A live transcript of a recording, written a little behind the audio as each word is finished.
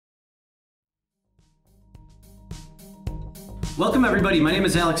Welcome everybody, my name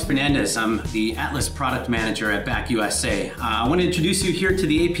is Alex Fernandez. I'm the Atlas Product Manager at Bak USA. I want to introduce you here to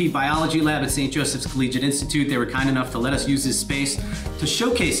the AP Biology Lab at St. Joseph's Collegiate Institute. They were kind enough to let us use this space to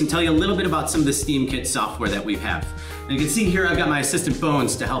showcase and tell you a little bit about some of the STEAM Kit software that we have. And you can see here I've got my assistant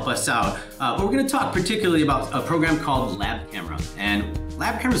Bones to help us out. But we're going to talk particularly about a program called LabCamera. And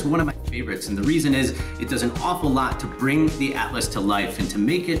LabCamera is one of my favorites, and the reason is it does an awful lot to bring the Atlas to life and to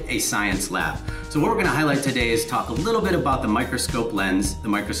make it a science lab. So what we're going to highlight today is talk a little bit about the microscope lens, the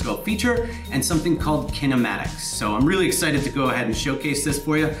microscope feature, and something called kinematics. So I'm really excited to go ahead and showcase this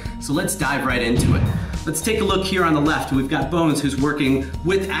for you. So let's dive right into it. Let's take a look here on the left. We've got Bones who's working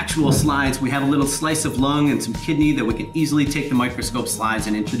with actual slides. We have a little slice of lung and some kidney that we can easily take the microscope slides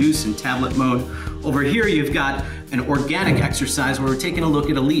and introduce in tablet mode. Over here you've got an organic exercise where we're taking a look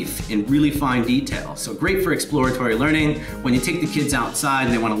at a leaf in really fine detail. So great for exploratory learning. When you take the kids outside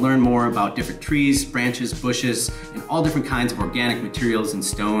and they want to learn more about different trees, branches, bushes, and all different kinds of organic materials and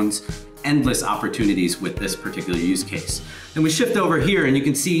stones, endless opportunities with this particular use case. Then we shift over here and you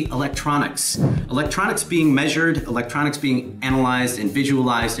can see electronics. Electronics being measured, electronics being analyzed and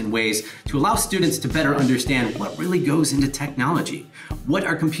visualized in ways to allow students to better understand what really goes into technology. What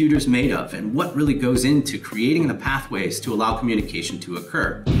are computers made of and what really goes into creating the pathways to allow communication to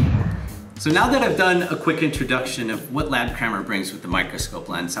occur. So now that I've done a quick introduction of what LabCamera brings with the microscope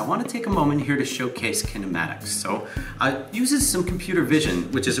lens, I want to take a moment here to showcase kinematics. So it uses some computer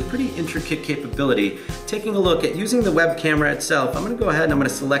vision, which is a pretty intricate capability. Taking a look at using the web camera itself, I'm going to go ahead and I'm going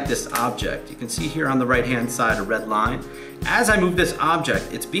to select this object. You can see here on the right hand side a red line. As I move this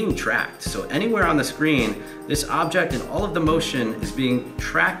object, it's being tracked. So anywhere on the screen, this object and all of the motion is being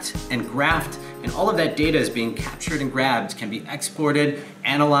tracked and graphed, and all of that data is being captured and grabbed, can be exported,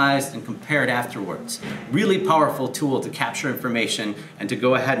 analyzed, and compared afterwards. Really powerful tool to capture information and to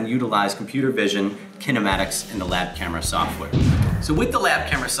go ahead and utilize computer vision, kinematics, and the LabCamera software. So with the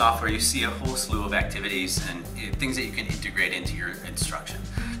LabCamera software, you see a whole slew of activities and things that you can integrate into your instruction.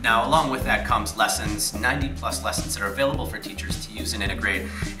 Now, along with that comes lessons, 90+ lessons that are available for teachers to use and integrate.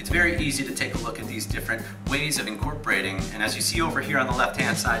 It's very easy to take a look at these different ways of incorporating, and as you see over here on the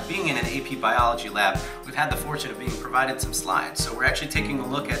left-hand side, being in an AP Biology lab, we've had the fortune of being provided some slides. So we're actually taking a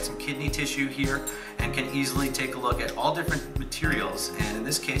look at some kidney tissue here and can easily take a look at all different materials, and in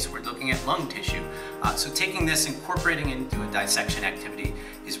this case, we're looking at lung tissue. So taking this, incorporating it into a dissection activity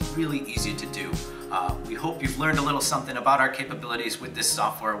is really easy to do. We hope you've learned a little something about our capabilities with this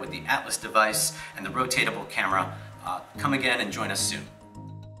software, with the Atlas device and the rotatable camera. Come again and join us soon.